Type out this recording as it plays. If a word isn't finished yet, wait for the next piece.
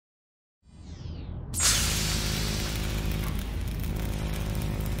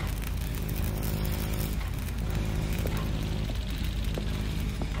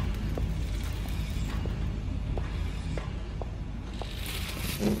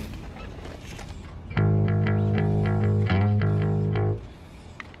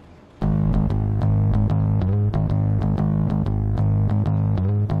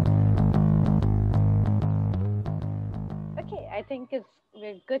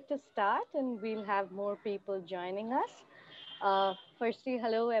good to start, and we'll have more people joining us. Firstly,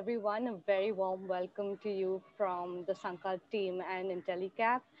 hello everyone. A very warm welcome to you from the Sankalp team and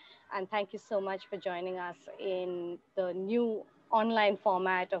IntelliCap. And thank you so much for joining us in the new online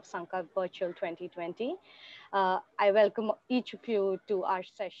format of Sankalp Virtual 2020. I welcome each of you to our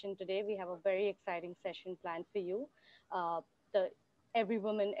session today. We have a very exciting session planned for you. The Every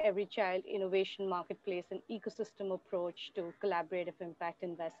Woman, Every Child Innovation Marketplace and Ecosystem Approach to Collaborative Impact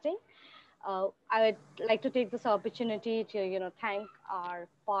Investing. I would like to take this opportunity to, thank our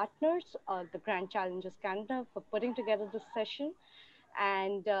partners, the Grand Challenges Canada, for putting together this session.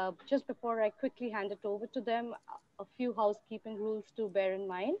 And just before I quickly hand it over to them, a few housekeeping rules to bear in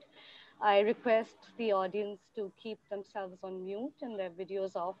mind. I request the audience to keep themselves on mute and their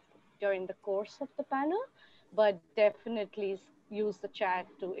videos off during the course of the panel, but definitely use the chat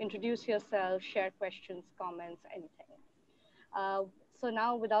to introduce yourself, share questions, comments, anything. Uh, so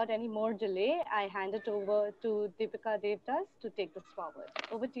now, without any more delay, I hand it over to Deepika Devdas to take this forward.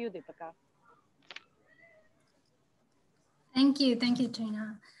 Over to you, Deepika. Thank you,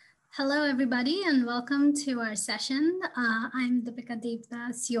 Trina. Hello, everybody, and welcome to our session. I'm Deepika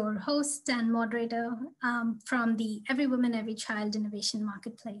Devdas, your host and moderator from the Every Woman, Every Child Innovation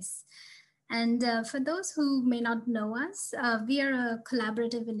Marketplace. And for those who may not know us, we are a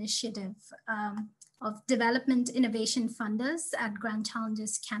collaborative initiative of development innovation funders at Grand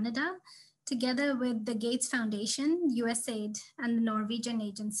Challenges Canada, together with the Gates Foundation, USAID, and the Norwegian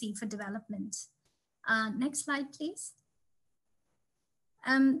Agency for Development. Next slide, please.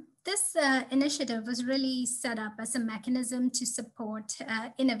 This initiative was really set up as a mechanism to support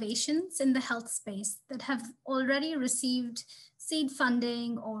innovations in the health space that have already received seed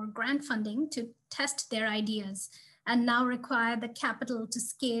funding or grant funding to test their ideas and now require the capital to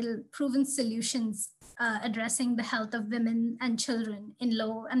scale proven solutions addressing the health of women and children in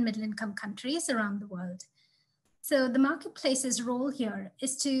low and middle income countries around the world. So the marketplace's role here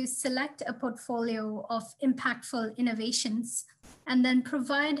is to select a portfolio of impactful innovations and then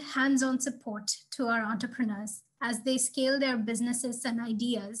provide hands-on support to our entrepreneurs as they scale their businesses and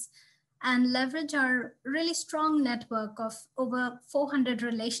ideas and leverage our really strong network of over 400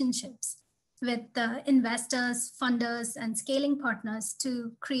 relationships with investors, funders, and scaling partners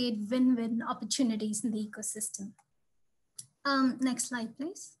to create win-win opportunities in the ecosystem. Next slide,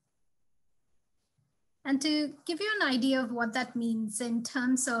 please. And to give you an idea of what that means in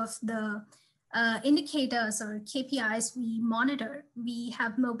terms of the indicators or KPIs we monitor, we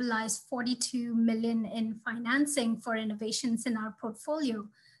have mobilized 42 million in financing for innovations in our portfolio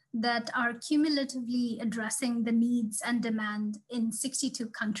that are cumulatively addressing the needs and demand in 62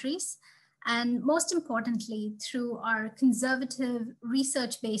 countries. And most importantly, through our conservative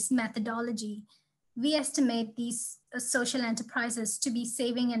research-based methodology, we estimate these social enterprises to be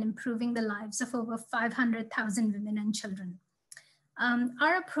saving and improving the lives of over 500,000 women and children.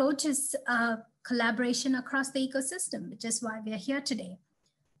 Our approach is a collaboration across the ecosystem, which is why we are here today.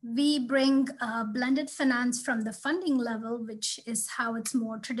 We bring blended finance from the funding level, which is how it's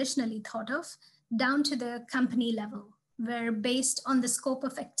more traditionally thought of, down to the company level, where based on the scope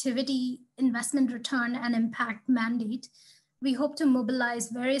of activity, investment return, and impact mandate, we hope to mobilize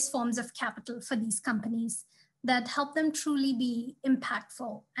various forms of capital for these companies that help them truly be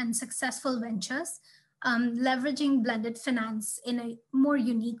impactful and successful ventures, leveraging blended finance in a more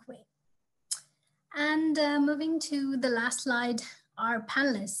unique way. And moving to the last slide, our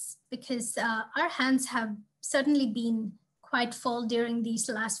panelists, because our hands have certainly been quite full during these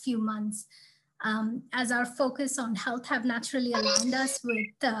last few months, as our focus on health have naturally aligned us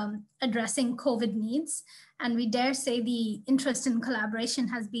with addressing COVID needs. And we dare say the interest in collaboration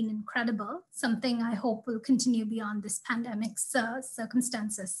has been incredible, something I hope will continue beyond this pandemic's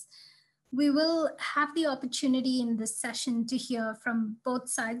circumstances. We will have the opportunity in this session to hear from both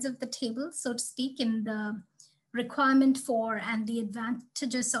sides of the table, so to speak, in the requirement for and the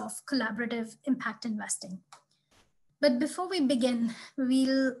advantages of collaborative impact investing. But before we begin,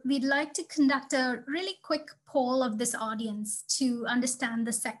 we'd like to conduct a really quick poll of this audience to understand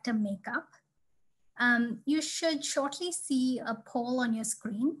the sector makeup. You should shortly see a poll on your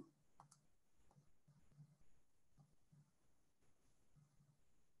screen.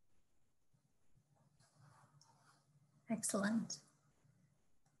 Excellent.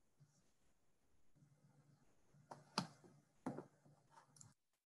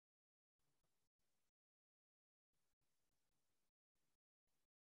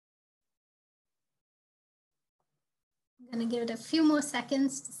 I'm going to give it a few more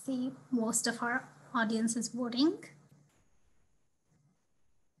seconds to see most of our audience is voting.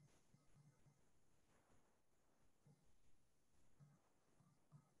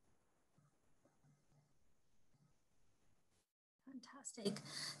 Fantastic.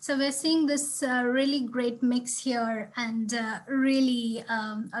 So we're seeing this really great mix here, and really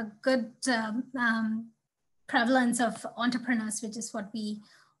a good prevalence of entrepreneurs, which is what we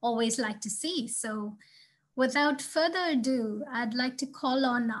always like to see. So without further ado, I'd like to call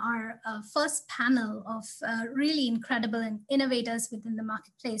on our first panel of really incredible and innovators within the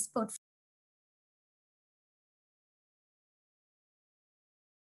marketplace portfolio.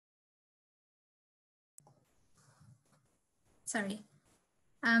 Sorry.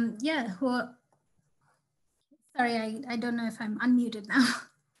 Yeah, sorry, I don't know if I'm unmuted now.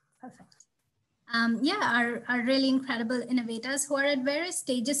 Perfect. Yeah, our really incredible innovators who are at various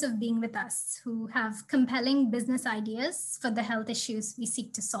stages of being with us, who have compelling business ideas for the health issues we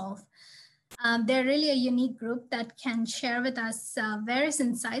seek to solve. They're really a unique group that can share with us various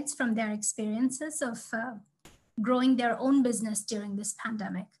insights from their experiences of growing their own business during this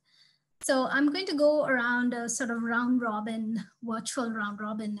pandemic. So I'm going to go around a sort of round robin, virtual round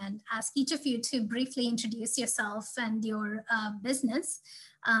robin, and ask each of you to briefly introduce yourself and your business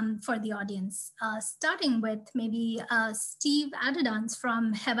for the audience. Starting with maybe Steve Adedans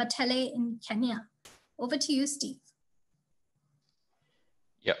from Hevatele in Kenya. Over to you, Steve.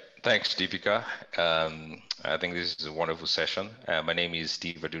 Yeah, thanks, Deepika. I think this is a wonderful session. My name is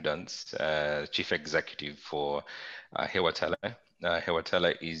Steve Adudans, Chief Executive for Hevatele.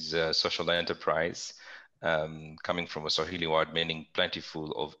 Hevatele is a social enterprise coming from a Swahili word meaning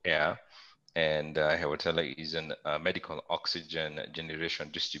plentiful of air. And Hevatele is a medical oxygen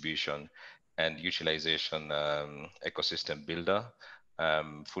generation, distribution, and utilization ecosystem builder,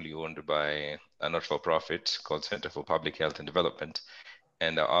 fully owned by a not-for-profit called Center for Public Health and Development.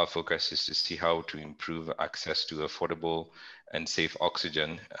 And our focus is to see how to improve access to affordable and safe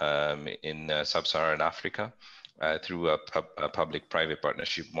oxygen in sub-Saharan Africa through a public-private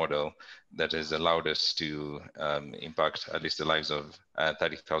partnership model that has allowed us to impact at least the lives of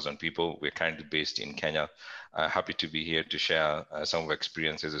 30,000 people. We're currently based in Kenya. Happy to be here to share some of our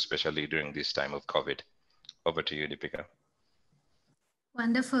experiences, especially during this time of COVID. Over to you, Deepika.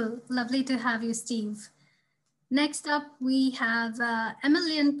 Wonderful. Lovely to have you, Steve. Next up, we have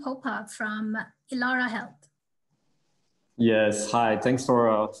Emilian Popa from Ilara Health. Yes, hi. Thanks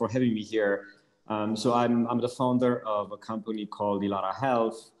for having me here. So I'm the founder of a company called Ilara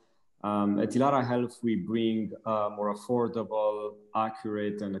Health. At Ilara Health, we bring more affordable,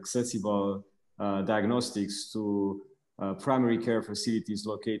 accurate, and accessible diagnostics to primary care facilities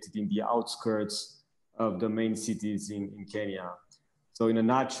located in the outskirts of the main cities in Kenya. So in a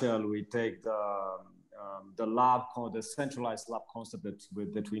nutshell, we take the centralized lab concept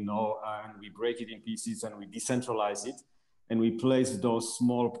that we know, and we break it in pieces and we decentralize it, and we place those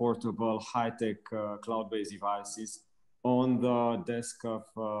small, portable, high-tech cloud-based devices on the desk of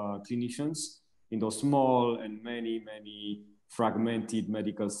clinicians in those small and many fragmented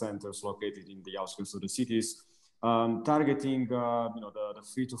medical centers located in the outskirts of the cities, targeting the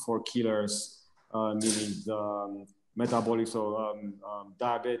 3 to 4 killers, meaning the metabolic, so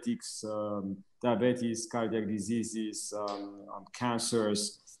diabetes, cardiac diseases,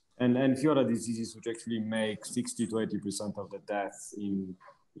 cancers, and a few other diseases which actually make 60 to 80% of the deaths in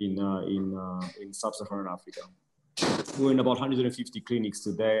sub-Saharan Africa. We're in about 150 clinics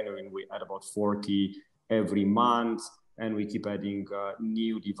today, and we add about 40 every month, and we keep adding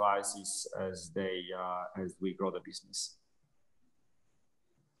new devices as we grow the business.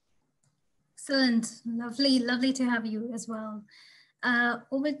 Excellent. Lovely to have you as well.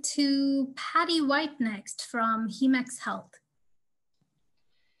 Over to Patty White next from HEMEX Health.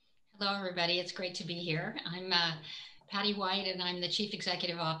 Hello, everybody. It's great to be here. I'm Patty White, and I'm the Chief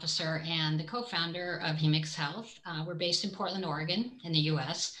Executive Officer and the co-founder of HEMEX Health. We're based in Portland, Oregon, in the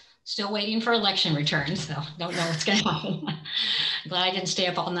U.S. Still waiting for election returns, so don't know what's going to happen. Glad I didn't stay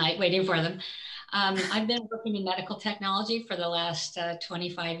up all night waiting for them. I've been working in medical technology for the last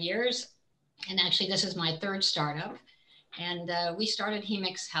 25 years. And actually, this is my third startup. And we started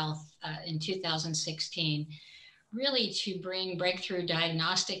HEMEX Health in 2016, really to bring breakthrough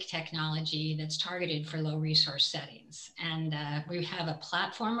diagnostic technology that's targeted for low resource settings. And we have a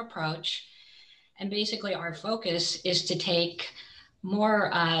platform approach. And basically, our focus is to take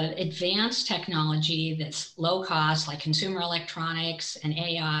more advanced technology that's low cost, like consumer electronics and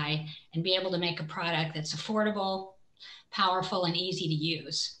AI, and be able to make a product that's affordable, powerful, and easy to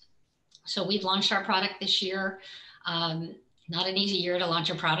use. So we've launched our product this year. Not an easy year to launch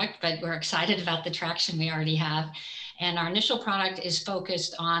a product, but we're excited about the traction we already have. And our initial product is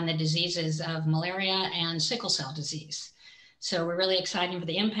focused on the diseases of malaria and sickle cell disease. So we're really excited for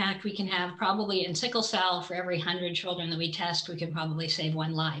the impact we can have. Probably in sickle cell, for every 100 children that we test, we can probably save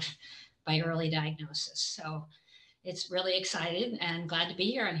 1 life by early diagnosis. So it's really excited and glad to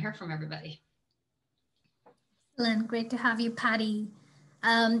be here and hear from everybody. Excellent, great to have you, Patty.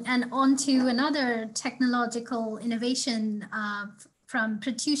 And on to another technological innovation from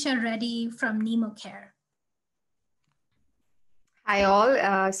Pratyusha Reddy from NemoCare. Hi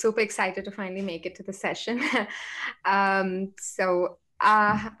all, super excited to finally make it to the session. I'm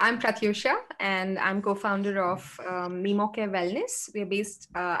Pratyusha and I'm co-founder of NemoCare Wellness. We're based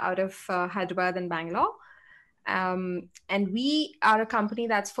out of Hyderabad and Bangalore. And we are a company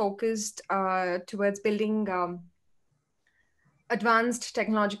that's focused towards building advanced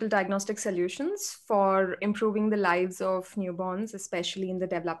technological diagnostic solutions for improving the lives of newborns, especially in the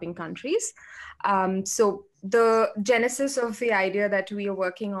developing countries. So the genesis of the idea that we are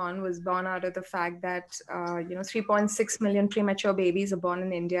working on was born out of the fact that 3.6 million premature babies are born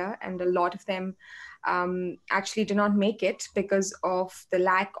in India, and a lot of them actually do not make it because of the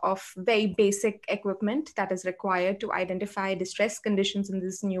lack of very basic equipment that is required to identify distress conditions in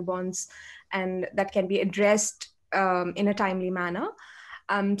these newborns, and that can be addressed in a timely manner.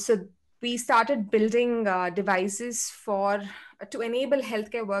 So we started building devices to enable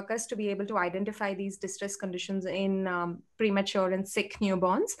healthcare workers to be able to identify these distress conditions in premature and sick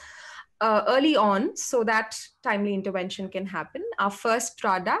newborns early on, so that timely intervention can happen. Our first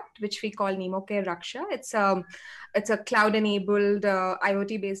product, which we call NemoCare Raksha, it's a cloud-enabled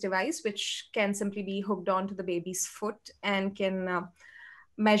IoT-based device which can simply be hooked onto the baby's foot and can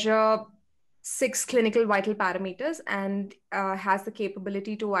measure 6 clinical vital parameters and has the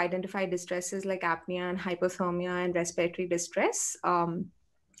capability to identify distresses like apnea and hypothermia and respiratory distress.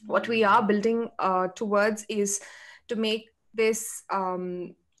 What we are building towards is to make this,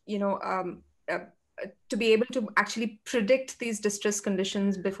 to be able to actually predict these distress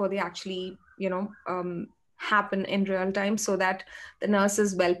conditions before they actually, happen in real time, so that the nurse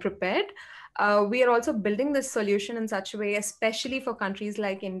is well prepared. We are also building this solution in such a way, especially for countries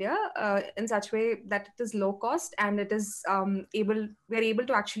like India, in such a way that it is low cost and it is we're able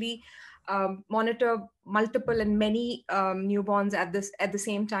to actually monitor multiple and many newborns at the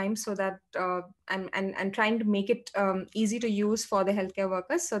same time, so that and trying to make it easy to use for the healthcare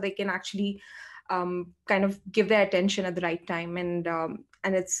workers, so they can actually kind of give their attention at the right time.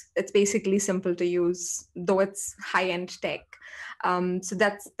 And it's basically simple to use, though it's high-end tech. So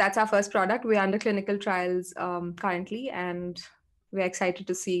that's our first product. We're under clinical trials currently, and we're excited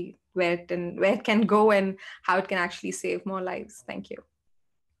to see where it can go and how it can actually save more lives. Thank you.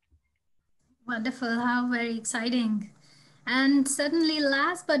 Wonderful, how very exciting. And certainly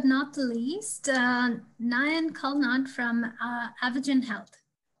last but not the least, Nayan Kalnad from Avagen Health.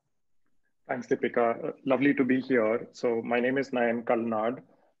 Thanks, Deepika. Lovely to be here. So my name is Nayan Kalnad.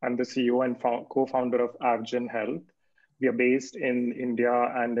 I'm the CEO and co-founder of Avagen Health. We are based in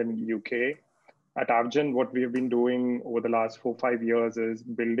India and in UK. At Avagen, what we have been doing over the last 4-5 years is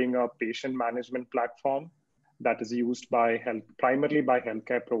building a patient management platform that is used primarily by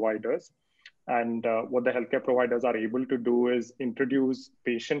healthcare providers. And what the healthcare providers are able to do is introduce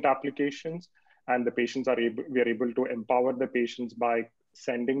patient applications, and we are able to empower the patients by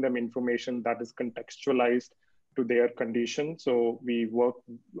sending them information that is contextualized to their condition. So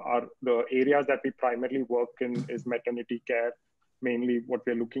the areas that we primarily work in is maternity care. Mainly what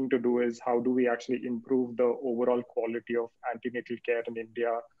we're looking to do is how do we actually improve the overall quality of antenatal care in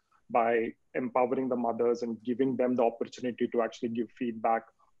India by empowering the mothers and giving them the opportunity to actually give feedback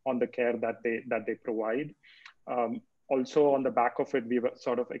on the care that they provide. Also on the back of it, we've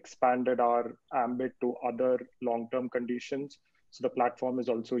sort of expanded our ambit to other long-term conditions. So the platform is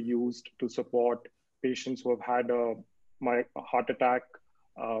also used to support patients who have had a heart attack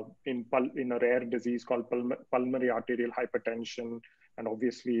in a rare disease called pulmonary arterial hypertension. And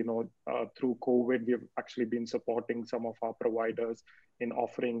obviously, through COVID, we've actually been supporting some of our providers in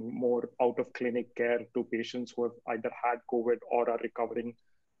offering more out-of-clinic care to patients who have either had COVID or are recovering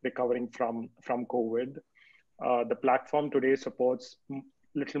from COVID. The platform today supports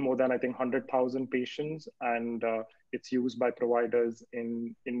little more than, I think, 100,000 patients, and it's used by providers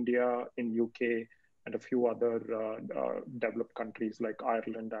in India, in UK, and a few other developed countries like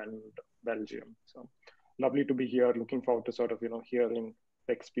Ireland and Belgium. So lovely to be here. Looking forward to sort of, hearing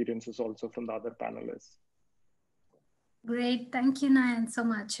the experiences also from the other panelists. Great, thank you, Nayan, so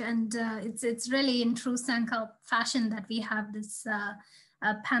much. And it's really in true Sankalp fashion that we have this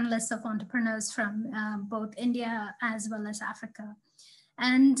panelists of entrepreneurs from both India as well as Africa.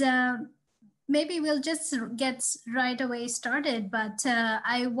 And maybe we'll just get right away started, but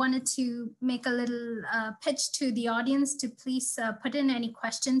I wanted to make a little pitch to the audience to please put in any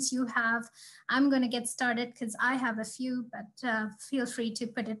questions you have. I'm going to get started because I have a few, but feel free to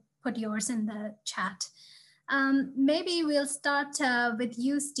put yours in the chat. Maybe we'll start with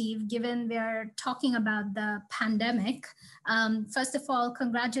you, Steve, given we're talking about the pandemic. First of all,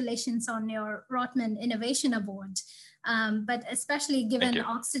 congratulations on your Rotman Innovation Award. But especially given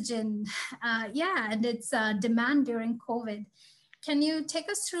oxygen, and its demand during COVID. Can you take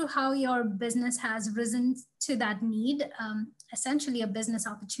us through how your business has risen to that need, essentially a business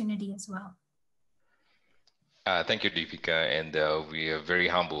opportunity as well? Thank you, Deepika, and we are very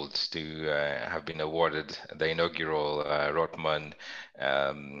humbled to have been awarded the inaugural Rotman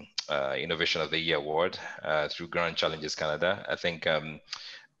Innovation of the Year Award through Grand Challenges Canada. I think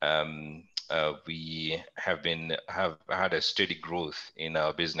we have had a steady growth in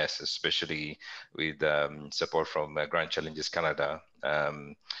our business, especially with support from Grand Challenges Canada.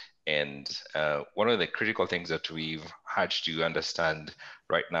 And one of the critical things that we've had to understand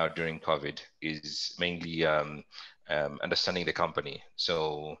right now during COVID is mainly understanding the company.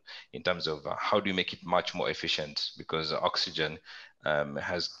 So in terms of how do you make it much more efficient, because oxygen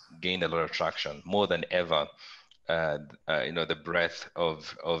has gained a lot of traction more than ever. The breath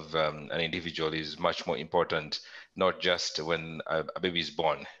of an individual is much more important, not just when a baby is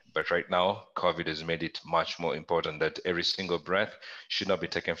born, but right now, COVID has made it much more important that every single breath should not be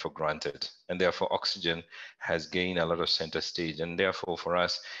taken for granted. And therefore, oxygen has gained a lot of center stage. And therefore, for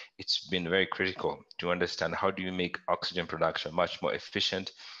us, it's been very critical to understand how do you make oxygen production much more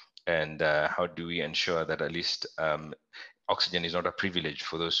efficient, and how do we ensure that at least oxygen is not a privilege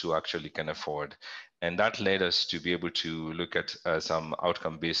for those who actually can afford. And that led us to be able to look at some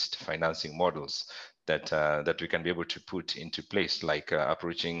outcome-based financing models that we can be able to put into place, like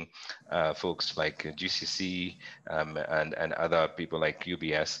approaching folks like GCC and other people like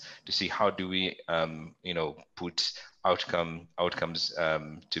UBS to see how do we put outcomes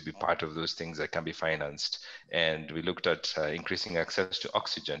to be part of those things that can be financed. And we looked at increasing access to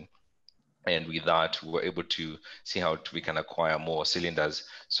oxygen. And with that, we were able to see how we can acquire more cylinders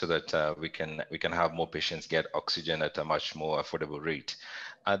so that we can have more patients get oxygen at a much more affordable rate.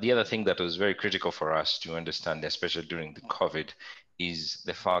 The other thing that was very critical for us to understand, especially during the COVID, is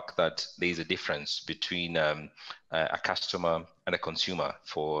the fact that there is a difference between a customer and a consumer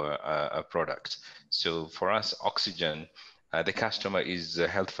for a product. So for us, oxygen, the customer is a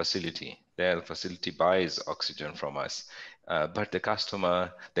health facility. The health facility buys oxygen from us. But the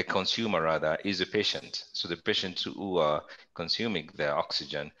consumer rather, is a patient. So the patients who are consuming their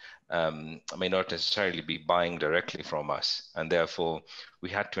oxygen may not necessarily be buying directly from us. And therefore, we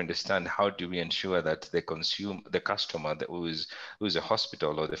had to understand how do we ensure that the customer who is a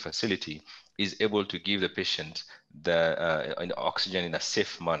hospital or the facility is able to give the patient the oxygen in a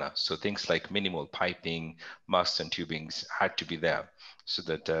safe manner. So things like minimal piping, masks and tubings had to be there so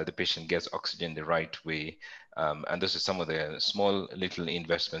that the patient gets oxygen the right way. And those are some of the small little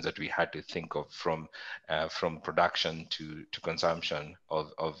investments that we had to think of from production to consumption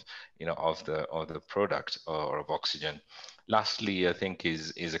of the product or of oxygen. Lastly, I think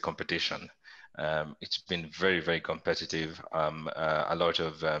is a competition. It's been very, very competitive. A lot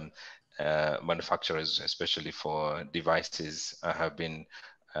of manufacturers, especially for devices, have been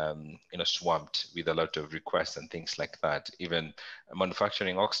swamped with a lot of requests and things like that. Even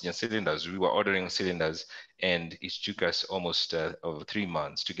manufacturing oxygen cylinders, we were ordering cylinders, and it took us almost over 3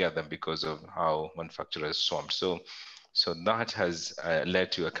 months to get them because of how manufacturers swamped. So that has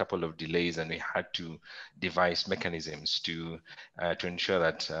led to a couple of delays, and we had to devise mechanisms to ensure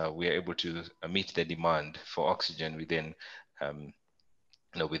that we are able to meet the demand for oxygen within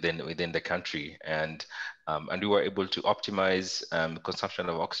within the country, and we were able to optimize consumption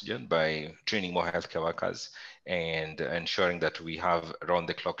of oxygen by training more healthcare workers and ensuring that we have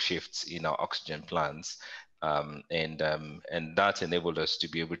round-the-clock shifts in our oxygen plants, and that enabled us to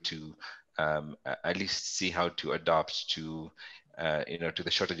be able to at least see how to adapt to to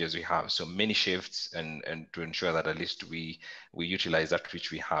the shortages we have. So many shifts, and to ensure that at least we utilize that which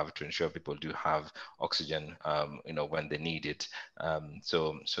we have to ensure people do have oxygen, when they need it.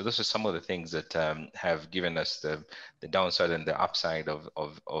 So those are some of the things that have given us the downside and the upside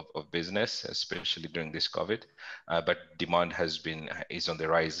of business, especially during this COVID. But demand is on the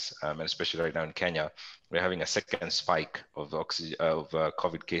rise, and especially right now in Kenya, we're having a second spike of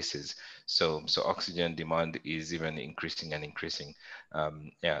COVID cases. So oxygen demand is even increasing and increasing.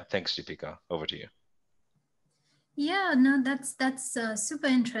 Thanks, Deepika. Over to you. Yeah, no, that's super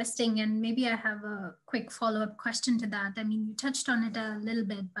interesting. And maybe I have a quick follow-up question to that. I mean, you touched on it a little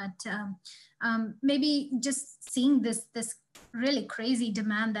bit, but maybe just seeing this really crazy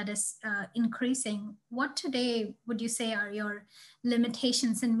demand that is increasing, what today would you say are your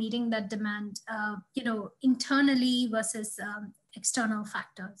limitations in meeting that demand, internally versus external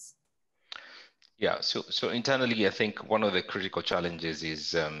factors? Yeah, so internally, I think one of the critical challenges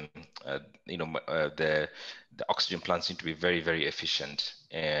is, the oxygen plants need to be very, very efficient,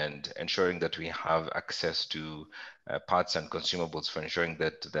 and ensuring that we have access to parts and consumables for ensuring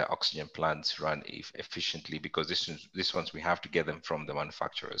that the oxygen plants run efficiently, because this ones we have to get them from the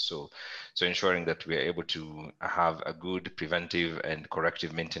manufacturers. So ensuring that we are able to have a good preventive and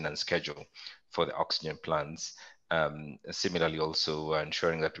corrective maintenance schedule for the oxygen plants. Similarly, also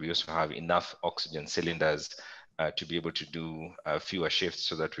ensuring that we also have enough oxygen cylinders to be able to do fewer shifts,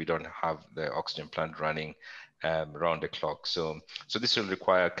 so that we don't have the oxygen plant running around the clock. So this will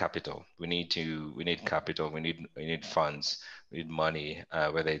require capital. We need capital. We need funds. We need money,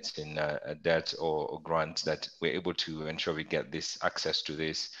 whether it's in a debt or grants, that we're able to ensure we get this access to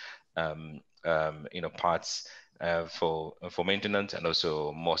this, parts for maintenance, and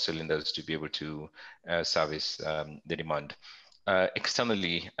also more cylinders to be able to service the demand.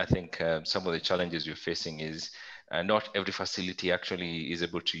 Externally, I think some of the challenges we're facing is not every facility actually is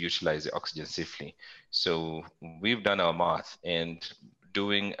able to utilize the oxygen safely. So we've done our math, and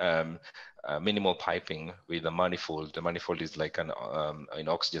doing minimal piping with a manifold. The manifold is like an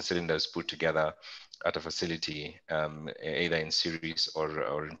oxygen cylinders put together at a facility, either in series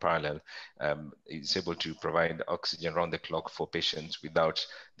or in parallel. Is able to provide oxygen around the clock for patients without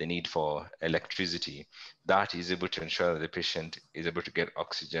the need for electricity. That is able to ensure that the patient is able to get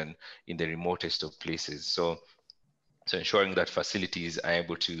oxygen in the remotest of places. So ensuring that facilities are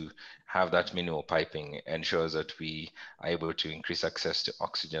able to have that minimal piping ensures that we are able to increase access to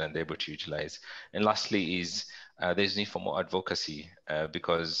oxygen and able to utilize. And lastly is there's need for more advocacy,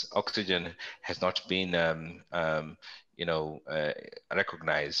 because oxygen has not been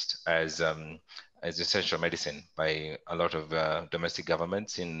recognized as essential medicine by a lot of domestic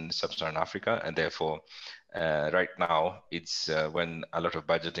governments in sub-Saharan Africa, and therefore right now it's when a lot of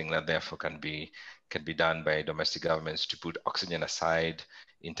budgeting that therefore can be done by domestic governments to put oxygen aside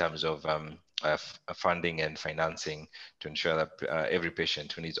in terms of funding and financing to ensure that every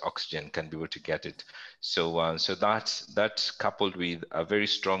patient who needs oxygen can be able to get it. So that coupled with a very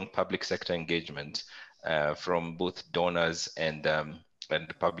strong public sector engagement from both donors and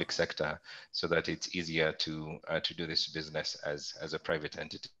the public sector, so that it's easier to do this business as a private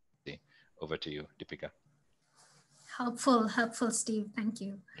entity. Over to you, Deepika. Helpful, Steve. Thank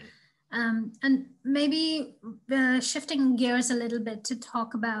you. And maybe shifting gears a little bit to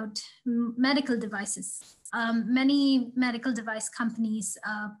talk about medical devices. Many medical device companies,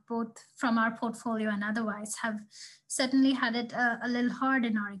 both from our portfolio and otherwise, have certainly had it a little hard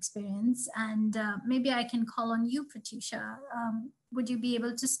in our experience. And maybe I can call on you, Pratyusha. Would you be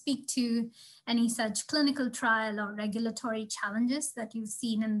able to speak to any such clinical trial or regulatory challenges that you've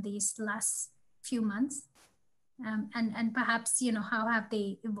seen in these last few months? And perhaps, how have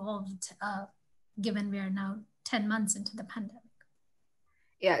they evolved given we are now 10 months into the pandemic?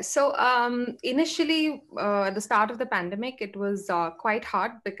 Yeah, so initially at the start of the pandemic, it was quite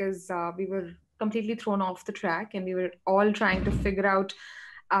hard because we were completely thrown off the track, and we were all trying to figure out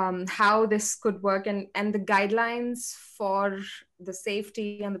how this could work, and the guidelines for the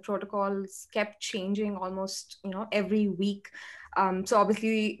safety and the protocols kept changing almost every week. So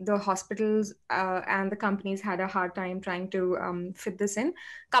obviously the hospitals and the companies had a hard time trying to fit this in.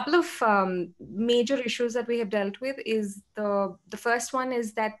 Couple of major issues that we have dealt with is the first one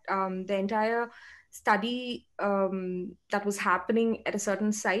is that the entire study that was happening at a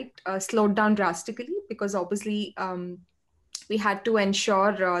certain site slowed down drastically, because obviously we had to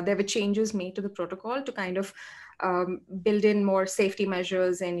ensure there were changes made to the protocol to kind of build in more safety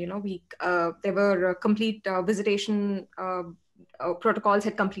measures, and there were complete visitation protocols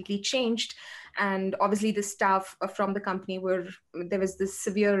had completely changed, and obviously the staff from the company there was this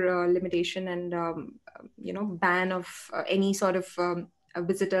severe limitation and ban of any sort of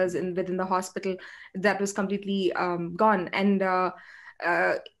visitors within the hospital that was completely gone. And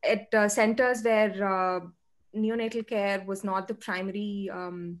at centers where neonatal care was not the primary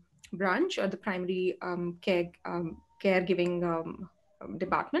branch or the primary caregiving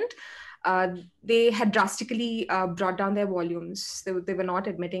department, they had drastically brought down their volumes. They were not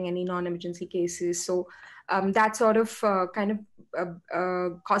admitting any non-emergency cases. So that sort of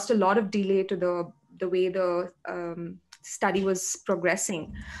caused a lot of delay to the way the study was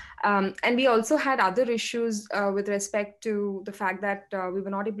progressing. And we also had other issues with respect to the fact that we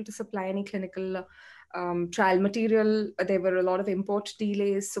were not able to supply any clinical trial material. There were a lot of import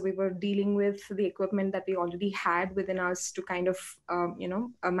delays, so we were dealing with the equipment that we already had within us to kind of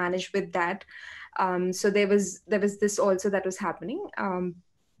manage with that. So there was this also that was happening.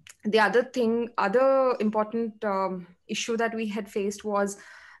 The other important issue that we had faced was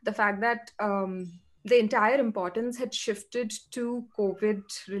the fact that the entire importance had shifted to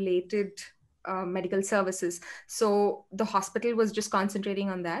COVID-related medical services. So the hospital was just concentrating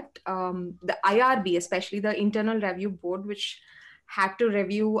on that. The IRB, especially the Internal Review Board, which had to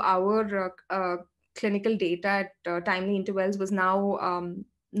review our clinical data at timely intervals, was now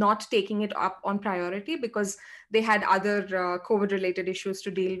not taking it up on priority because they had other COVID-related issues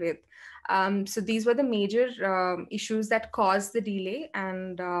to deal with. So these were the major issues that caused the delay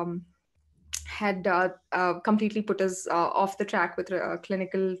and had completely put us off the track with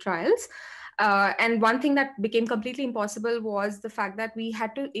clinical trials. And one thing that became completely impossible was the fact that we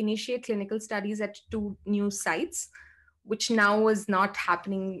had to initiate clinical studies at 2 new sites, which now was not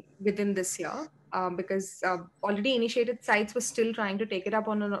happening within this year. Because already initiated sites were still trying to take it up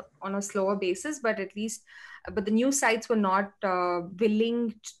on a slower basis, but the new sites were not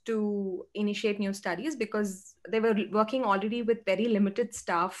willing to initiate new studies because they were working already with very limited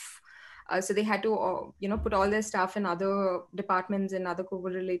staff. So they had to, put all their staff in other departments and other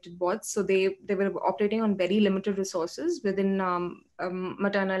COVID-related boards. So they were operating on very limited resources within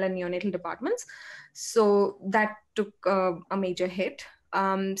maternal and neonatal departments. So that took a major hit.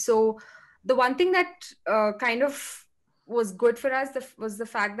 So the one thing that kind of was good for us was the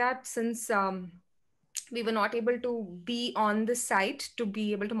fact that since we were not able to be on the site to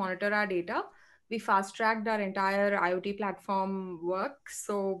be able to monitor our data, we fast-tracked our entire IoT platform work.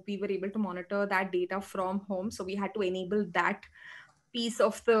 So we were able to monitor that data from home. So we had to enable that piece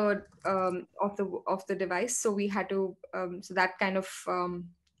of the device. So we had to so that kind of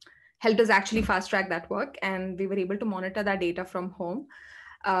helped us actually fast-track that work, and we were able to monitor that data from home.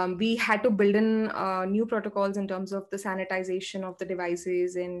 We had to build in new protocols in terms of the sanitization of the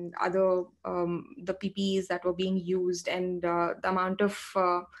devices and other the PPEs that were being used, and the amount of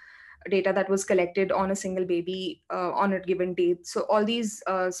data that was collected on a single baby on a given date. So all these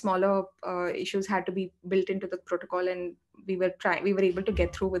smaller issues had to be built into the protocol, and we were able to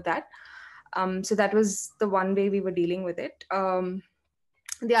get through with that. So that was the one way we were dealing with it.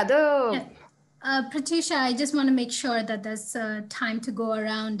 The other... Yeah. Pratisha, I just want to make sure that there's time to go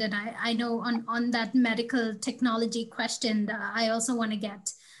around. And I know on that medical technology question, I also want to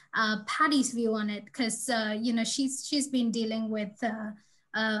get Patty's view on it, because she's been dealing with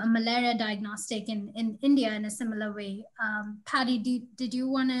a malaria diagnostic in India in a similar way. Patty, did you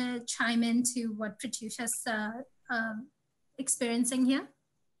want to chime into what Pratisha's experiencing here?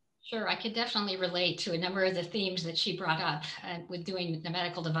 Sure, I could definitely relate to a number of the themes that she brought up with doing the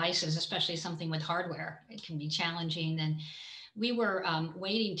medical devices, especially something with hardware. It can be challenging. And we were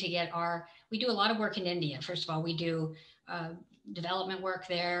waiting to get we do a lot of work in India. First of all, we do development work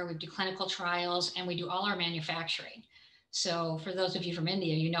there, we do clinical trials, and we do all our manufacturing. So for those of you from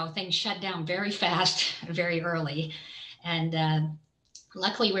India, things shut down very fast, very early. And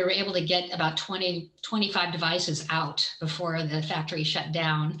luckily, we were able to get about 25 devices out before the factory shut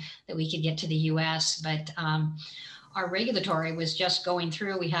down that we could get to the US. But our regulatory was just going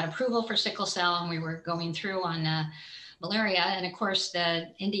through. We had approval for sickle cell, and we were going through on malaria. And of course, the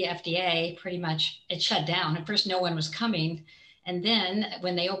India FDA pretty much, it shut down. At first, no one was coming. And then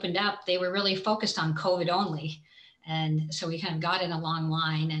when they opened up, they were really focused on COVID only. And so we kind of got in a long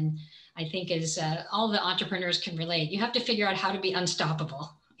line. And I think as all the entrepreneurs can relate, you have to figure out how to be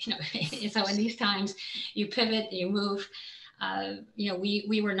unstoppable. So in these times, you pivot, you move.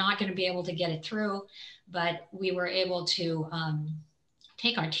 We were not going to be able to get it through, but we were able to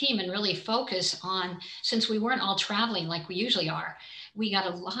take our team and really focus on, since we weren't all traveling like we usually are, we got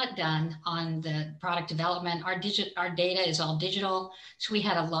a lot done on the product development. Our data is all digital. So we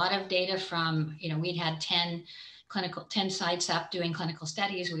had a lot of data from, we'd had 10 sites up doing clinical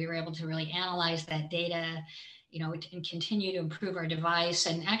studies. We were able to really analyze that data, and continue to improve our device,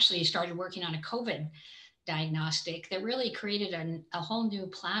 and actually started working on a COVID diagnostic that really created a whole new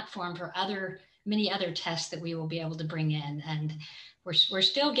platform for many other tests that we will be able to bring in. And we're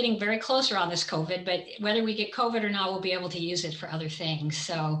still getting very closer on this COVID, but whether we get COVID or not, we'll be able to use it for other things.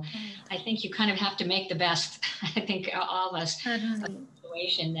 So I think you kind of have to make the best, I think all of us, of the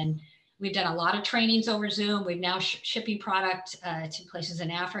situation. And we've done a lot of trainings over Zoom. We've now shipping product to places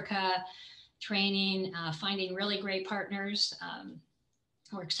in Africa, training, finding really great partners.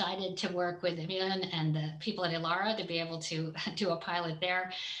 We're excited to work with Emilian and the people at Ilara to be able to do a pilot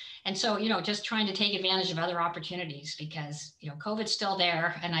there. And so, just trying to take advantage of other opportunities, because, COVID's still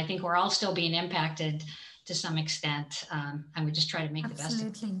there, and I think we're all still being impacted to some extent. And we just try to make the best of it.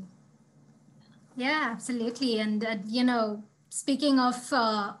 Absolutely. Yeah, absolutely. And, speaking of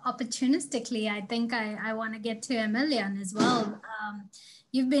opportunistically, I think I want to get to Emilian as well.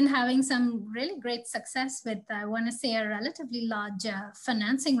 you've been having some really great success with, I want to say, a relatively large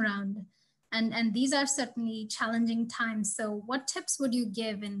financing round. And these are certainly challenging times. So what tips would you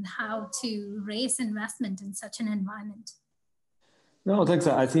give in how to raise investment in such an environment? No, thanks.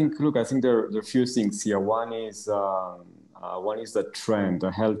 I think, look, I think there are a few things here. One is the trend,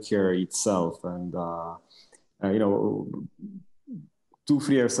 the healthcare itself. And, 2-3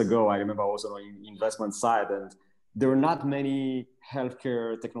 years ago, I remember I was on the investment side, and there were not many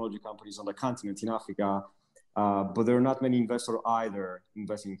healthcare technology companies on the continent in Africa, but there are not many investors either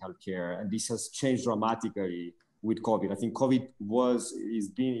investing in healthcare. And this has changed dramatically with COVID. I think COVID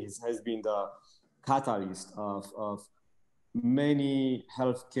has been the catalyst of many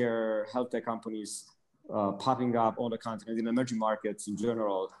health tech companies popping up on the continent, in emerging markets in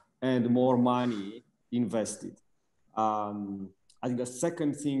general, and more money invested. I think the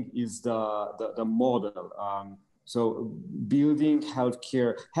second thing is the model. So building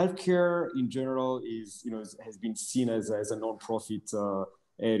healthcare in general has been seen as a non-profit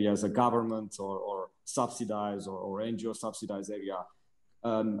area, as a government or subsidized or NGO subsidized area.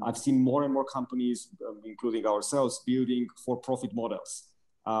 I've seen more and more companies, including ourselves, building for-profit models.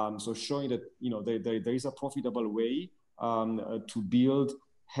 So showing that there is a profitable way to build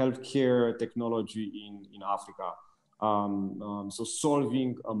healthcare technology in Africa. So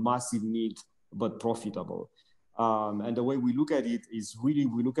solving a massive need, but profitable. And the way we look at it is really,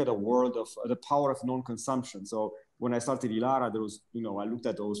 we look at a world of the power of non-consumption. So when I started Elara, I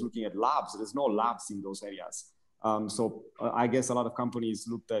was looking at labs. There's no labs in those areas. So I guess a lot of companies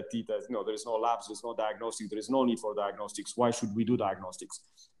looked at it as, there's no labs, there's no diagnostics, there is no need for diagnostics. Why should we do diagnostics?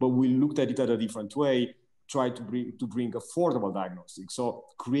 But we looked at it at a different way, tried to bring affordable diagnostics. So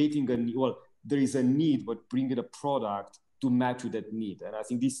creating there is a need, but bringing a product to match with that need. And I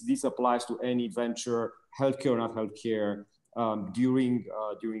think this applies to any venture, healthcare or not healthcare, during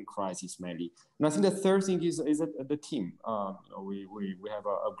crisis mainly. And I think the third thing is the team. We have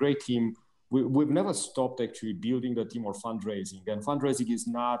a great team. We've never stopped actually building the team or fundraising. And fundraising is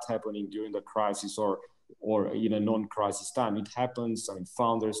not happening during the crisis or in a non-crisis time. It happens. I mean,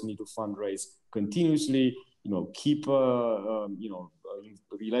 founders need to fundraise continuously. Keep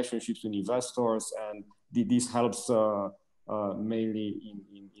relationships with investors, and this helps mainly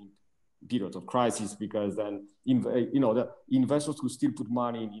in periods of crisis, because then the investors who still put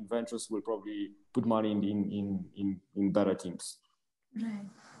money in ventures will probably put money in better teams.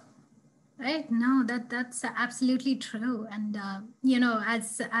 Right. No, that's absolutely true. And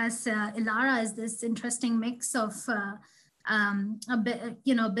as Elara is this interesting mix of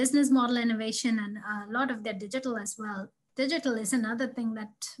business model innovation and a lot of their digital as well. Digital is another thing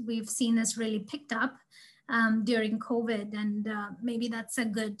that we've seen has really picked up during COVID, and maybe that's a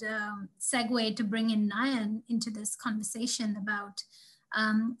good segue to bring in Nayan into this conversation about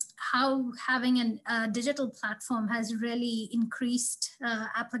how having a digital platform has really increased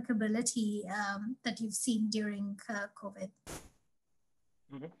applicability that you've seen during COVID.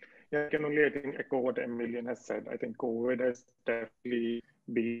 Mm-hmm. Yeah, I can only, I think, echo what Emilian has said. I think COVID has definitely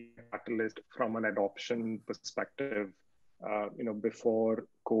been a catalyst from an adoption perspective. Before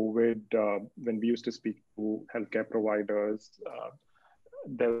COVID, when we used to speak to healthcare providers,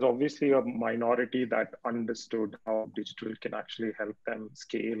 there was obviously a minority that understood how digital can actually help them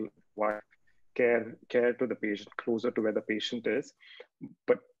scale care to the patient, closer to where the patient is.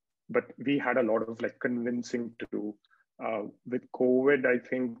 But we had a lot of convincing to do. With COVID, I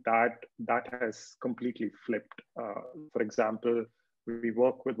think that has completely flipped. For example, we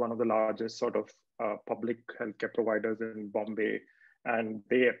work with one of the largest sort of public healthcare providers in Bombay, and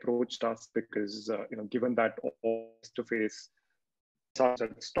they approached us because given that all face-to-face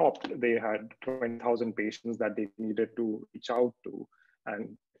had stopped, they had 20,000 patients that they needed to reach out to,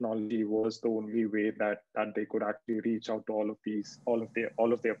 and technology was the only way that they could actually reach out to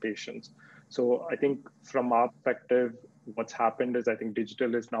all of their patients. So I think from our perspective, what's happened is I think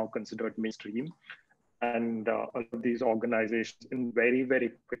digital is now considered mainstream, and a lot of these organizations in very,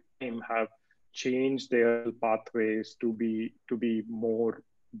 very quick time have changed their pathways to be more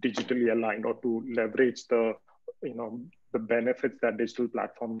digitally aligned, or to leverage the benefits that digital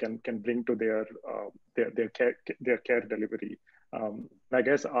platform can bring to their care delivery. I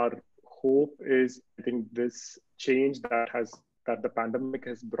guess our hope is, I think this change that the pandemic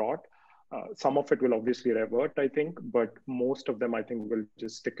has brought, some of it will obviously revert, I think, but most of them, I think, will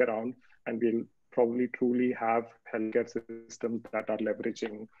just stick around, and we'll probably truly have healthcare systems that are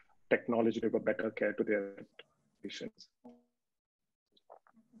leveraging technology to give a better care to their patients.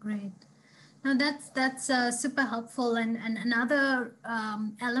 Great. No, that's super helpful. And another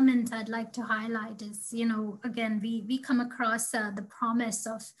element I'd like to highlight is, again, we come across the promise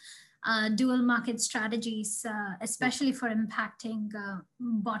of dual market strategies, especially for impacting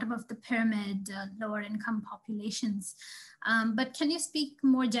bottom of the pyramid, lower income populations. But can you speak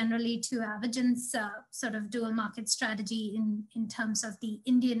more generally to Avagen's sort of dual market strategy in terms of the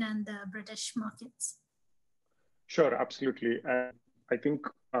Indian and the British markets? Sure, absolutely. And I think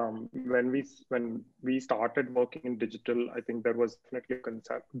when we started working in digital, I think there was definitely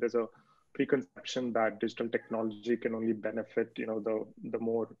there's a preconception that digital technology can only benefit, the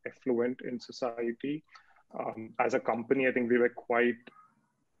more affluent in society. As a company, I think we were quite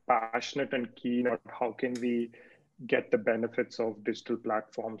passionate and keen on how can we get the benefits of digital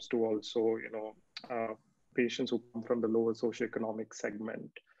platforms to also, patients who come from the lower socioeconomic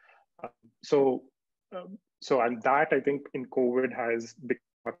segment. And that I think in COVID has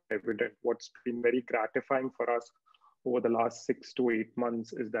become evident. What's been very gratifying for us over the last 6 to 8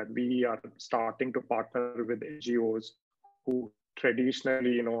 months is that we are starting to partner with NGOs who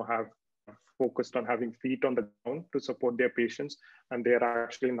traditionally, have focused on having feet on the ground to support their patients, and they are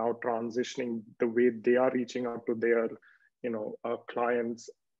actually now transitioning the way they are reaching out to their, clients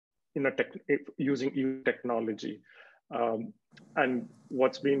using technology. And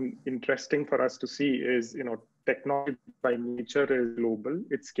what's been interesting for us to see is, technology by nature is global,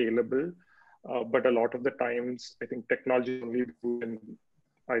 it's scalable, but a lot of the times, I think technology is only in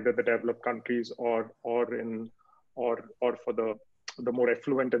either the developed countries or for the more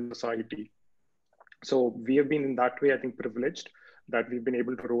affluent in society. So we have been in that way, I think, privileged that we've been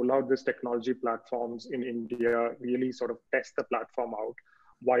able to roll out these technology platforms in India, really sort of test the platform out,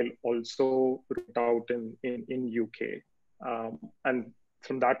 while also rolled out in UK. And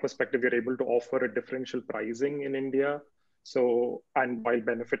from that perspective, we're able to offer a differential pricing in India. So, and while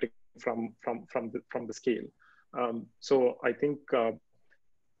benefiting from the scale. So I think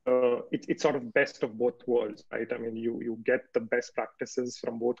it's sort of best of both worlds, right? I mean, you get the best practices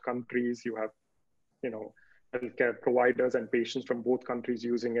from both countries. You have, healthcare providers and patients from both countries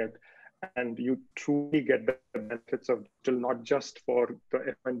using it, and you truly get the benefits of digital, not just for the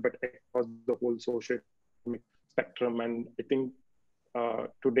effort, but across the whole social spectrum. And I think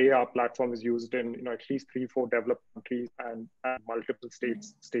today our platform is used in at least 3-4 developed countries and multiple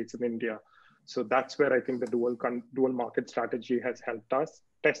states in India. So that's where I think the dual market strategy has helped us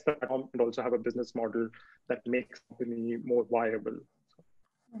test the platform and also have a business model that makes the company more viable.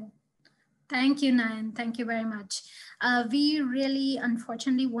 Thank you, Nayan. Thank you very much. We really,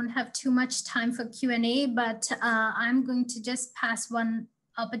 unfortunately, won't have too much time for Q&A, but I'm going to just pass one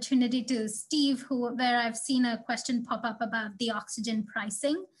opportunity to Steve, where I've seen a question pop up about the oxygen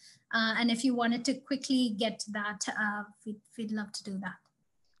pricing. And if you wanted to quickly get to that, we'd love to do that.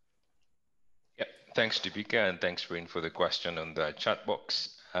 Yeah, thanks, Deepika, and thanks, Rain, for the question on the chat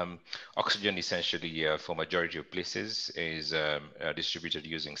box. Oxygen essentially for majority of places is distributed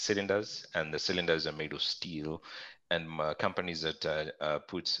using cylinders, and the cylinders are made of steel, and companies that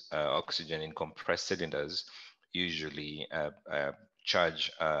put oxygen in compressed cylinders usually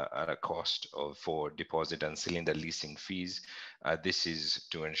charge at a cost for deposit and cylinder leasing fees. This is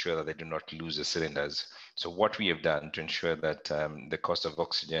to ensure that they do not lose the cylinders. So what we have done to ensure that the cost of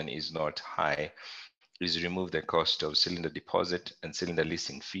oxygen is not high is remove the cost of cylinder deposit and cylinder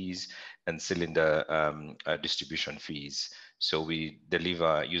leasing fees and cylinder distribution fees. So we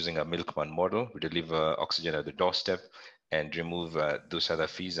deliver using a milkman model, we deliver oxygen at the doorstep and remove those other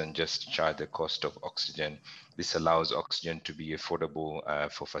fees and just charge the cost of oxygen. This allows oxygen to be affordable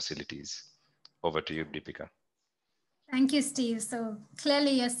for facilities. Over to you, Deepika. Thank you, Steve. So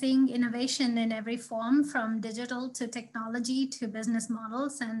clearly you're seeing innovation in every form, from digital to technology to business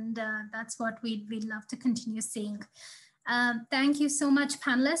models, and that's what we'd love to continue seeing. Thank you so much,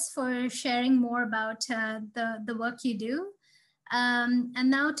 panelists, for sharing more about the work you do. And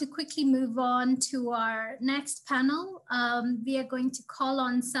now to quickly move on to our next panel, we are going to call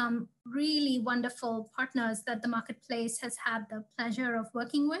on some really wonderful partners that the marketplace has had the pleasure of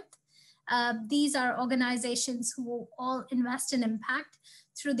working with. These are organizations who all invest in impact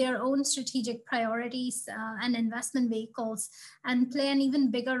through their own strategic priorities and investment vehicles, and play an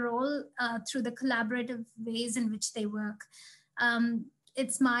even bigger role through the collaborative ways in which they work.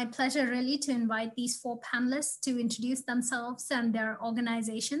 It's my pleasure really to invite these 4 panelists to introduce themselves and their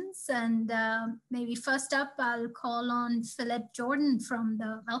organizations. And maybe first up, I'll call on Philip Jordan from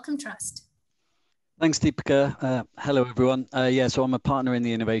the Wellcome Trust. Thanks, Deepika. Hello, everyone. So I'm a partner in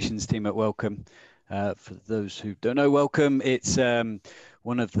the innovations team at Wellcome. For those who don't know Wellcome, it's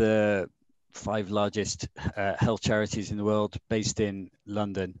one of the 5 largest health charities in the world, based in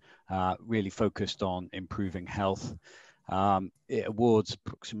London, really focused on improving health. It awards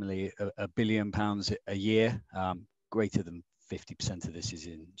approximately £1 billion a year. Greater than 50% of this is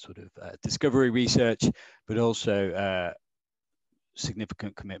in sort of discovery research, but also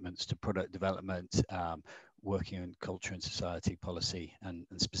significant commitments to product development, working on culture and society policy, and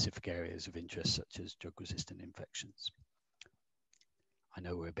specific areas of interest such as drug-resistant infections. I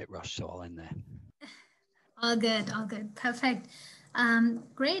know we're a bit rushed, so I'll end there. All good, perfect.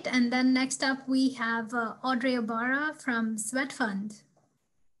 Great, and then next up we have Audrey Obara from Sweat Fund.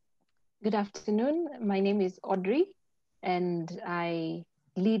 Good afternoon, my name is Audrey, and I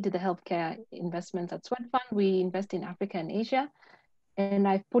lead the healthcare investments at Sweat Fund. We invest in Africa and Asia, and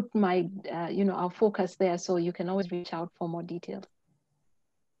I've put my, our focus there, so you can always reach out for more details.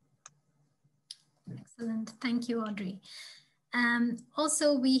 Excellent, thank you, Audrey.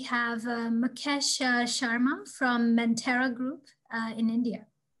 Also, we have Mukesh Sharma from Mentera Group in India.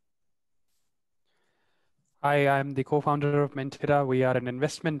 Hi, I'm the co-founder of Mentera. We are an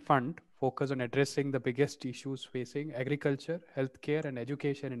investment fund focused on addressing the biggest issues facing agriculture, healthcare, and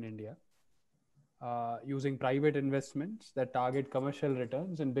education in India, using private investments that target commercial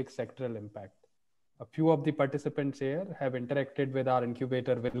returns and big sectoral impact. A few of the participants here have interacted with our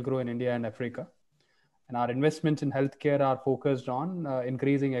incubator Will Grow in India and Africa. And our investments in healthcare are focused on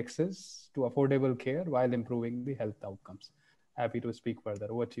increasing access to affordable care while improving the health outcomes. Happy to speak further.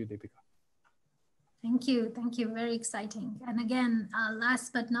 Over to you, Deepika. Thank you, very exciting. And again,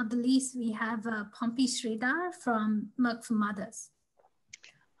 last but not the least, we have Pompey Sridhar from Merck for Mothers.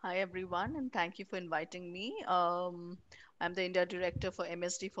 Hi everyone, and thank you for inviting me. I'm the India Director for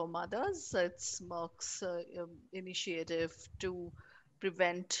MSD for Mothers. It's Merck's initiative to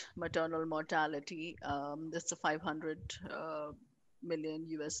prevent maternal mortality. It's a $500 million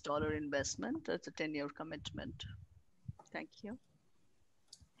US investment. It's a 10-year commitment. Thank you.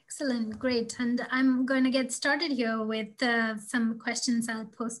 Excellent, great. And I'm going to get started here with some questions I'll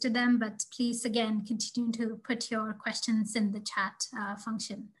post to them, but please again, continue to put your questions in the chat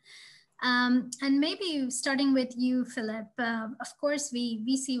function. And maybe starting with you, Philip, of course,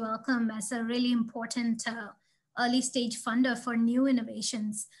 we see Welcome as a really important early stage funder for new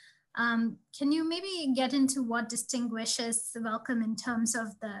innovations. Can you maybe get into what distinguishes Welcome in terms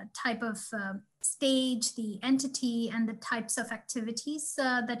of the type of stage, the entity, and the types of activities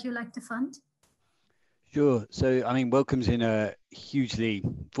that you like to fund? Sure. So, I mean, Welcome's in a hugely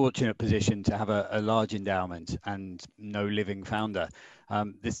fortunate position to have a large endowment and no living founder.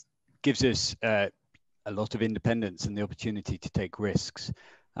 This gives us a lot of independence and the opportunity to take risks.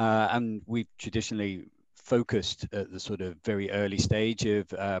 And we've traditionally focused at the sort of very early stage of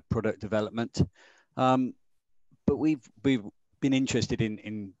product development. But we've been interested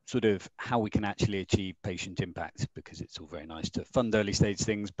in sort of how we can actually achieve patient impact, because it's all very nice to fund early stage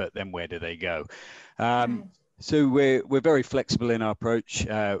things, but then where do they go? So we're very flexible in our approach,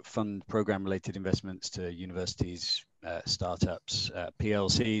 fund program related investments to universities, startups,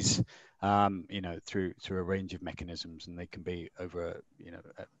 PLCs, through a range of mechanisms, and they can be over,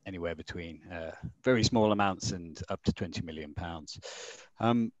 anywhere between very small amounts and up to £20 million.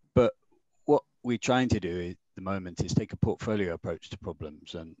 But what we're trying to do at the moment is take a portfolio approach to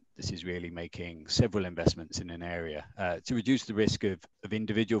problems, and this is really making several investments in an area to reduce the risk of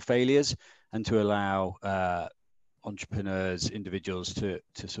individual failures and to allow entrepreneurs, individuals to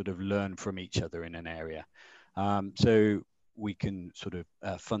sort of learn from each other in an area. So we can sort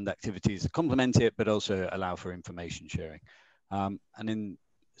of fund activities that complement it, but also allow for information sharing. And in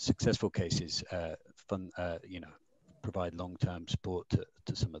successful cases, provide long-term support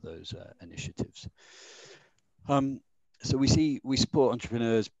to some of those initiatives. So we support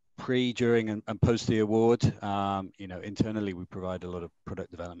entrepreneurs pre, during, and post the award. Internally, we provide a lot of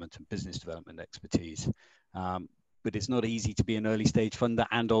product development and business development expertise. But it's not easy to be an early stage funder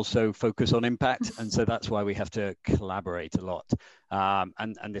and also focus on impact. And so that's why we have to collaborate a lot.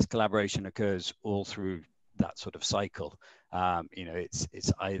 And this collaboration occurs all through that sort of cycle.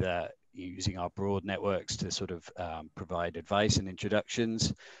 It's either using our broad networks to sort of provide advice and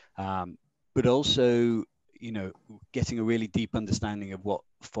introductions, but also, getting a really deep understanding of what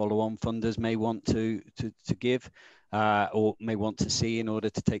follow-on funders may want to give or may want to see in order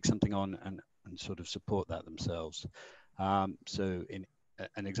to take something on and sort of support that themselves. So in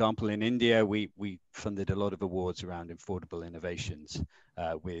an example, in India, we funded a lot of awards around affordable innovations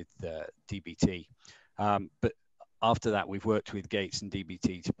with DBT. But after that, we've worked with Gates and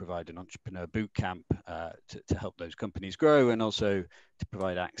DBT to provide an entrepreneur boot camp to help those companies grow, and also to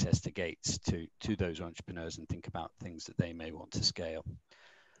provide access to Gates to those entrepreneurs and think about things that they may want to scale.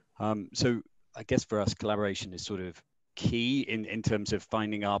 So I guess for us, collaboration is sort of key in terms of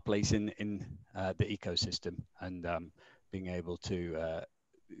finding our place in the ecosystem and being able to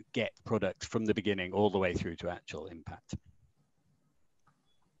get products from the beginning all the way through to actual impact.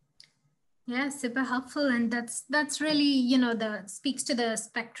 Yeah, super helpful, and that's really, you know, speaks to the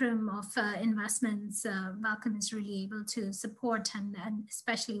spectrum of investments Welcome is really able to support, and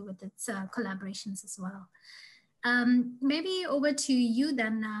especially with its collaborations as well. Maybe over to you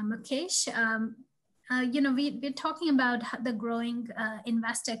then, Mukesh. You know, we're talking about the growing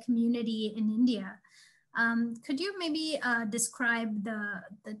investor community in India. Could you maybe describe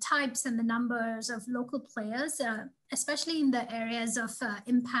the types and the numbers of local players, especially in the areas of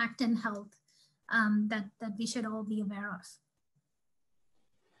impact and health that we should all be aware of?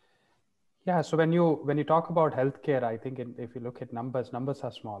 Yeah, so when you talk about healthcare, I think if you look at numbers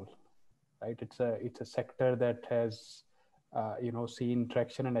are small, right? It's a sector that has you know, seen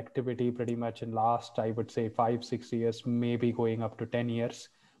traction and activity pretty much in last, I would say, 5-6 years, maybe going up to 10 years.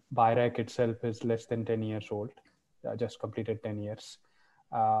 BIRAC itself is less than 10 years old, just completed 10 years.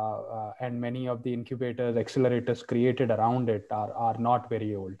 And many of the incubators, accelerators created around it are not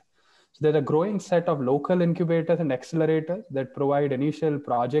very old. So there's a growing set of local incubators and accelerators that provide initial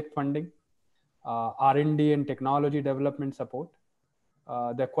project funding, R&D and technology development support.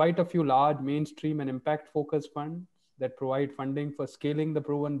 There are quite a few large mainstream and impact-focused funds that provide funding for scaling the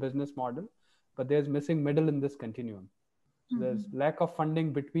proven business model, but there's missing middle in this continuum. So there's lack of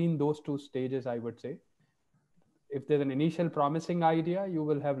funding between those two stages, I would say. If there's an initial promising idea, you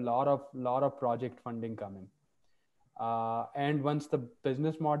will have lot of project funding coming. And once the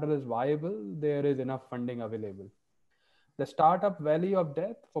business model is viable, there is enough funding available. The startup valley of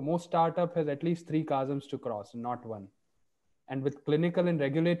death for most startup has at least 3 chasms to cross, not one. And with clinical and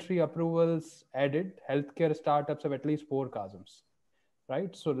regulatory approvals added, healthcare startups have at least 4 chasms,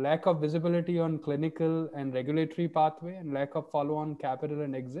 right? So lack of visibility on clinical and regulatory pathway and lack of follow-on capital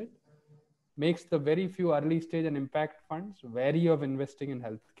and exit makes the very few early stage and impact funds wary of investing in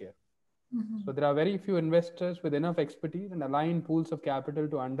healthcare. So there are very few investors with enough expertise and aligned pools of capital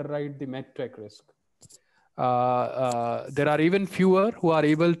to underwrite the medtech risk. There are even fewer who are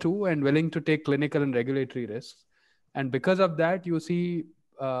able to and willing to take clinical and regulatory risks. And because of that, you see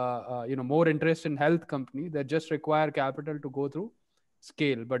you know, more interest in health companies that just require capital to go through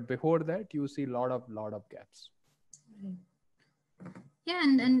scale. But before that, you see lot of gaps. Yeah,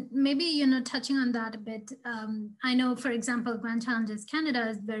 and maybe, you know, touching on that a bit, I know, for example, Grand Challenges Canada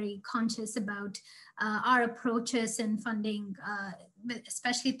is very conscious about our approaches in funding,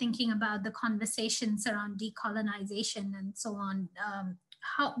 especially thinking about the conversations around decolonization and so on.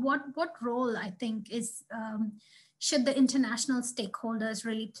 What role, I think, is should the international stakeholders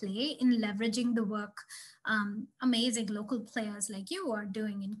really play in leveraging the work amazing local players like you are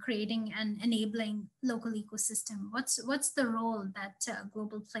doing in creating and enabling local ecosystem? What's the role that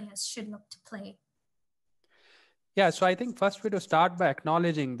global players should look to play? Yeah, so I think first we to start by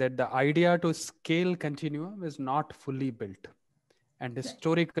acknowledging that the idea to scale continuum is not fully built. And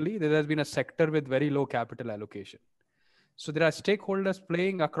historically, there has been a sector with very low capital allocation. So there are stakeholders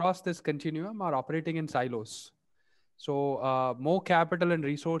playing across this continuum are operating in silos. So more capital and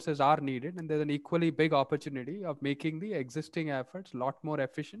resources are needed, and there's an equally big opportunity of making the existing efforts a lot more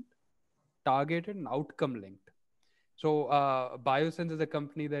efficient, targeted, and outcome linked. So Biosense is a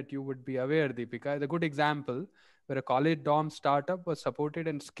company that you would be aware, Deepika, is a good example where a college dorm startup was supported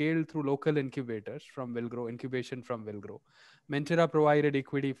and scaled through local incubators from Wilgrow, incubation from Wilgrow. Mentera provided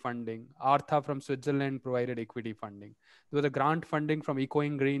equity funding. Artha from Switzerland provided equity funding. There was a grant funding from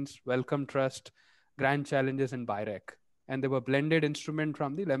Ecoing Greens, Wellcome Trust, Grand Challenges, and BIRAC. And there were blended instruments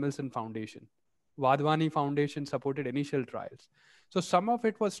from the Lemelson Foundation. Vadhwani Foundation supported initial trials. So some of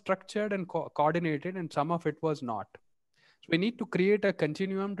it was structured and coordinated, and some of it was not. So we need to create a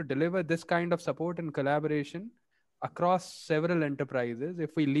continuum to deliver this kind of support and collaboration across several enterprises.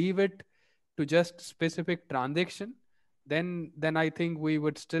 If we leave it to just specific transaction, then I think we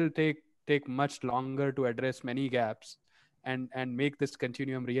would still take much longer to address many gaps and make this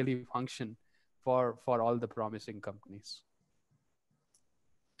continuum really function for all the promising companies.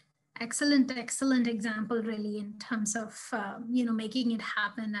 Excellent example, really, in terms of you know, making it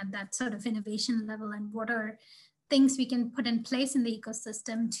happen at that sort of innovation level, and what are things we can put in place in the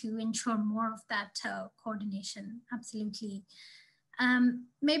ecosystem to ensure more of that coordination. Absolutely.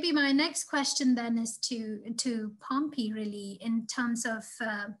 Maybe my next question then is to Pompey, really, in terms of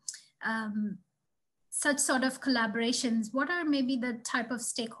such sort of collaborations, what are maybe the type of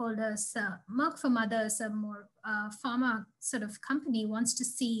stakeholders Merck for Mothers, a more pharma sort of company, wants to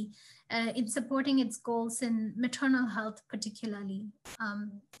see in supporting its goals in maternal health particularly?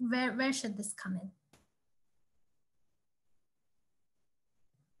 Where should this come in?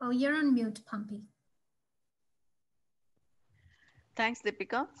 Oh, you're on mute, Pompey. Thanks,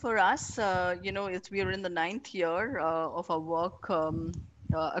 Deepika. For us, we are in the 9th year of our work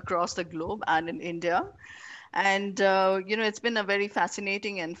across the globe and in India. And, it's been a very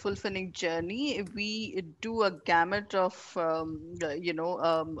fascinating and fulfilling journey. We do a gamut of,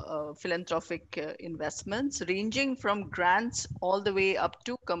 philanthropic investments, ranging from grants all the way up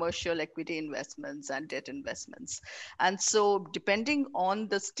to commercial equity investments and debt investments. And so depending on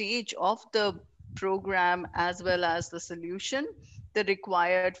the stage of the program as well as the solution, the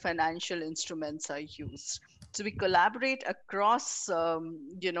required financial instruments are used. So we collaborate across,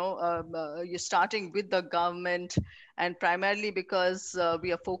 you're starting with the government, and primarily because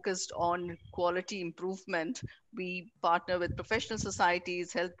we are focused on quality improvement, we partner with professional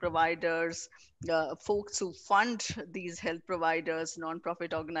societies, health providers, folks who fund these health providers,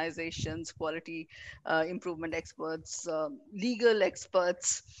 nonprofit organizations, quality improvement experts, legal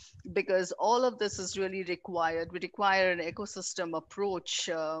experts, because all of this is really required. We require an ecosystem approach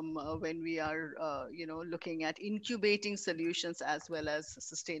when we are, looking at incubating solutions as well as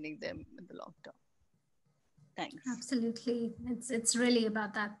sustaining them in the long term. Thanks. Absolutely. It's really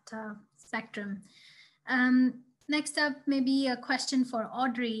about that spectrum. Next up, maybe a question for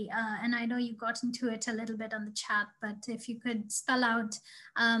Audrey, and I know you got into it a little bit on the chat, but if you could spell out,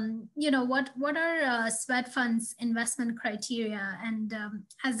 what are Swedfund's investment criteria, and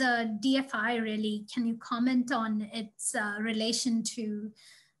as a DFI, really, can you comment on its relation to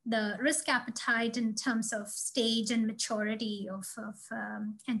the risk appetite in terms of stage and maturity of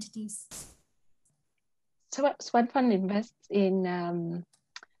entities? So Swedfund invests in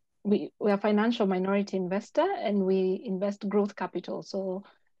we are a financial minority investor, and we invest growth capital. So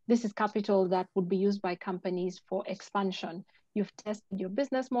this is capital that would be used by companies for expansion. You've tested your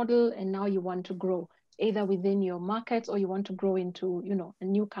business model and now you want to grow either within your markets or you want to grow into, a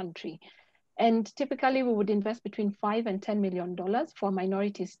new country. And typically we would invest between $5 and $10 million for a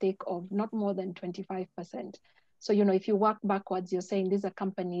minority stake of not more than 25%. So, if you work backwards, you're saying these are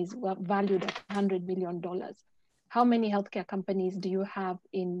companies valued at $100 million. How many healthcare companies do you have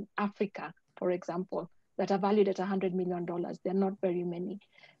in Africa, for example, that are valued at $100 million? They're not very many.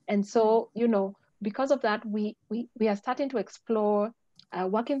 And so, because of that, we are starting to explore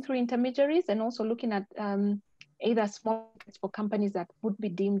working through intermediaries and also looking at either small markets for companies that would be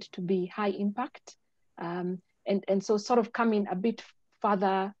deemed to be high impact. And so sort of coming a bit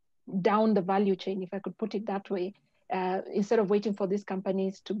further down the value chain, if I could put it that way, instead of waiting for these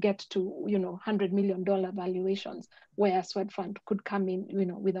companies to get to, $100 million valuations, where Swedfund could come in,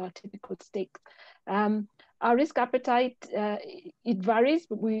 with our typical stakes. Our risk appetite, it varies.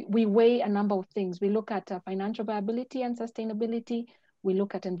 We weigh a number of things. We look at financial viability and sustainability. We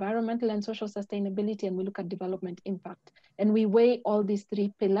look at environmental and social sustainability, and we look at development impact. And we weigh all these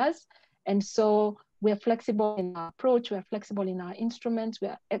 3 pillars. And so we're flexible in our approach, we're flexible in our instruments,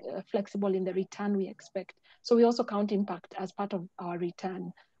 we're flexible in the return we expect. So we also count impact as part of our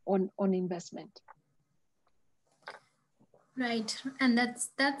return on investment. Right, and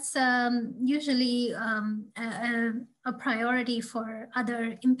that's usually a priority for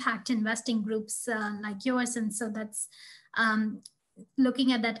other impact investing groups like yours, and so that's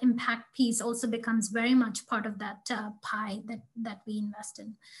looking at that impact piece also becomes very much part of that pie that we invest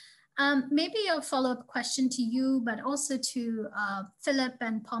in. Maybe a follow-up question to you, but also to Philip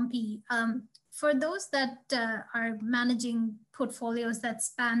and Pompey. For those that are managing portfolios that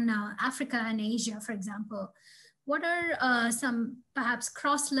span Africa and Asia, for example, what are some perhaps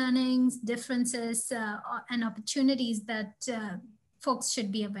cross-learnings, differences, and opportunities that folks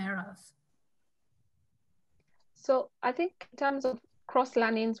should be aware of? So I think in terms of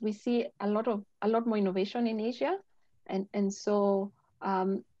cross-learnings, we see a lot more innovation in Asia, and so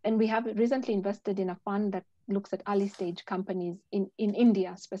and we have recently invested in a fund that looks at early stage companies in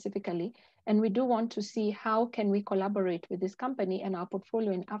India specifically. And we do want to see how can we collaborate with this company and our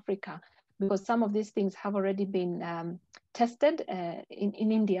portfolio in Africa, because some of these things have already been tested in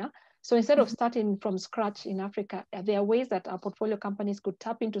India. So instead of starting from scratch in Africa, there are ways that our portfolio companies could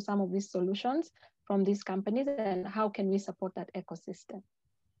tap into some of these solutions from these companies, and how can we support that ecosystem?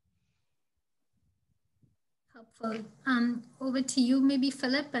 Helpful. Over to you, maybe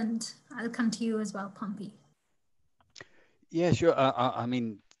Philip, and I'll come to you as well, Pompey. Yeah, sure. I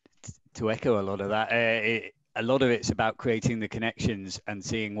mean, to echo a lot of that, a lot of it's about creating the connections and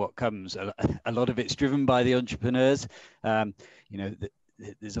seeing what comes. A lot of it's driven by the entrepreneurs. You know,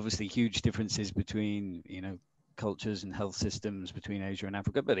 there's obviously huge differences between, you know, cultures and health systems between Asia and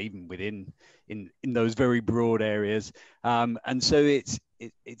Africa, but even within in those very broad areas. And so it's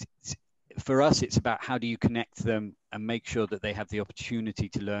for us, it's about how do you connect them and make sure that they have the opportunity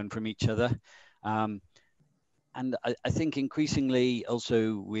to learn from each other. And I think increasingly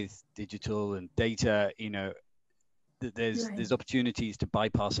also with digital and data, you know, there's opportunities to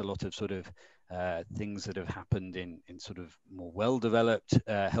bypass a lot of sort of things that have happened in sort of more well-developed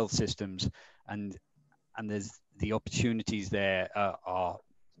health systems, and there's the opportunities there are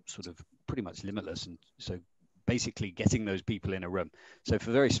sort of pretty much limitless. And so basically getting those people in a room, so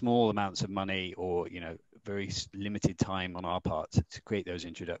for very small amounts of money or, you know, very limited time on our part to create those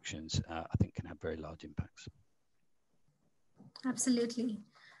introductions, I think can have very large impacts. Absolutely.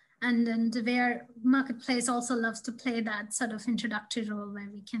 And where Marketplace also loves to play that sort of introductory role where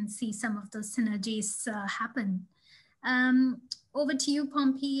we can see some of those synergies happen. Over to you,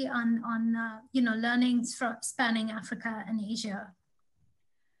 Pompey, on you know, learnings from spanning Africa and Asia.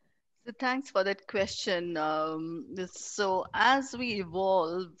 So thanks for that question. So as we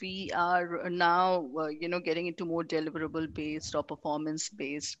evolve, we are now, you know, getting into more deliverable-based or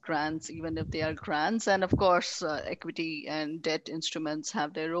performance-based grants, even if they are grants. And of course, equity and debt instruments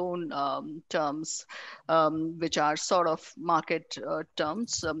have their own terms, which are sort of market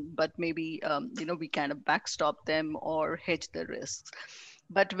terms, but maybe, you know, we kind of backstop them or hedge the risks.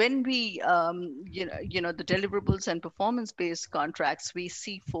 But when we, you know, the deliverables and performance-based contracts, we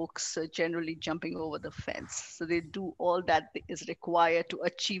see folks generally jumping over the fence. So they do all that is required to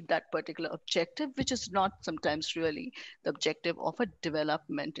achieve that particular objective, which is not sometimes really the objective of a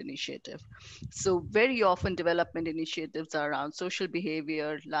development initiative. So very often development initiatives are around social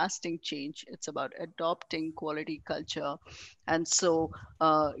behavior, lasting change. It's about adopting quality culture. And so,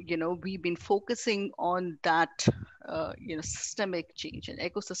 you know, we've been focusing on that, you know, systemic change and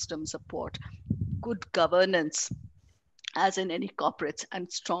ecosystem support, good governance, as in any corporates,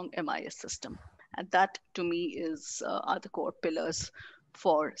 and strong MIS system. And that, to me, are the core pillars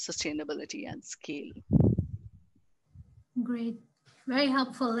for sustainability and scale. Great. Very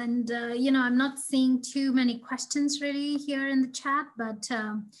helpful. And, you know, I'm not seeing too many questions really here in the chat, but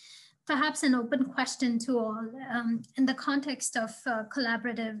perhaps an open question to all in the context of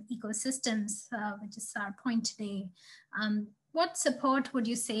collaborative ecosystems, which is our point today. What support would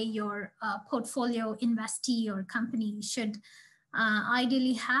you say your portfolio investee or company should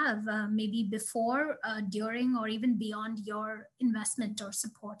ideally have maybe before, during, or even beyond your investment or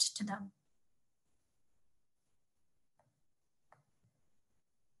support to them?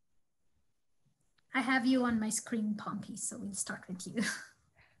 I have you on my screen, Pompey, so we'll start with you.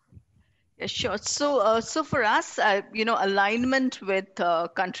 Yeah, sure. So for us, you know, alignment with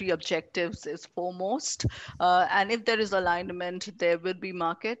country objectives is foremost. And if there is alignment, there will be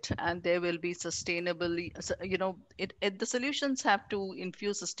market and there will be sustainability. You know, the solutions have to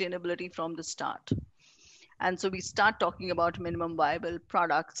infuse sustainability from the start. And so we start talking about minimum viable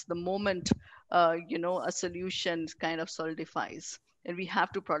products the moment, you know, a solution kind of solidifies. And we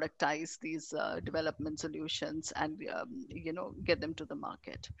have to productize these development solutions and, you know, get them to the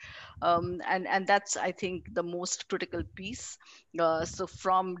market. And that's, I think, the most critical piece. So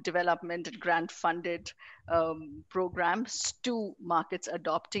from development and grant funded programs to markets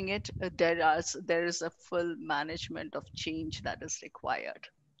adopting it, there is a full management of change that is required.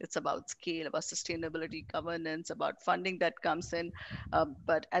 It's about scale, about sustainability, governance, about funding that comes in.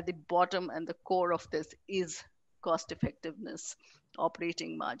 But at the bottom and the core of this is cost effectiveness,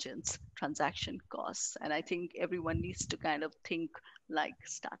 operating margins, transaction costs. And I think everyone needs to kind of think like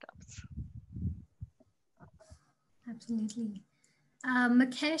startups. Absolutely.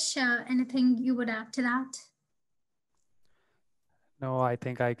 Mukesh, anything you would add to that? No, I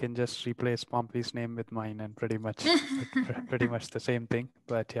think I can just replace Pompey's name with mine and pretty much the same thing.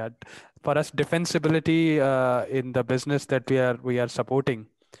 But yeah, for us, defensibility in the business that we are supporting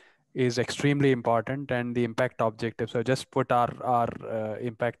is extremely important, and the impact objective. So just put our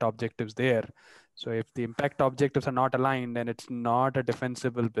impact objectives there. So if the impact objectives are not aligned and it's not a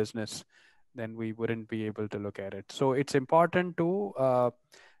defensible business, then we wouldn't be able to look at it. So it's important to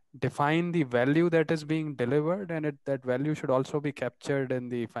define the value that is being delivered, and that value should also be captured in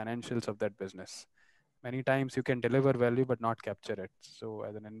the financials of that business. Many times you can deliver value but not capture it. So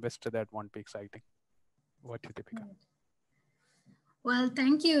as an investor, that won't be exciting. What do you think? Well,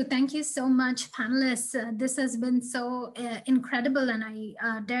 thank you. Thank you so much, panelists. This has been so incredible, and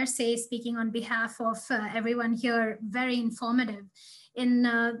I dare say, speaking on behalf of everyone here, very informative. In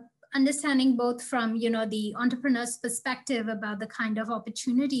understanding both from, the entrepreneur's perspective about the kind of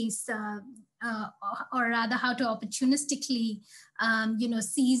opportunities, or rather how to opportunistically,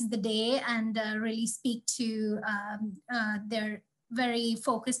 seize the day and really speak to their very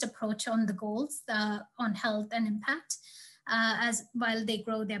focused approach on the goals, on health and impact, as while they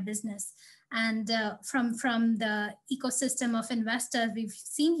grow their business. And from the ecosystem of investors we've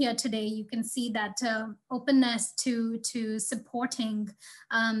seen here today, you can see that openness to supporting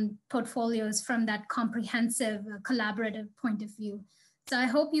portfolios from that comprehensive, collaborative point of view. So I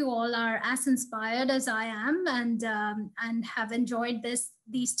hope you all are as inspired as I am, and have enjoyed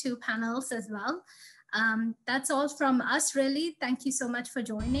these two panels as well. That's all from us, really. Thank you so much for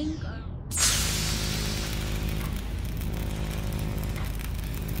joining.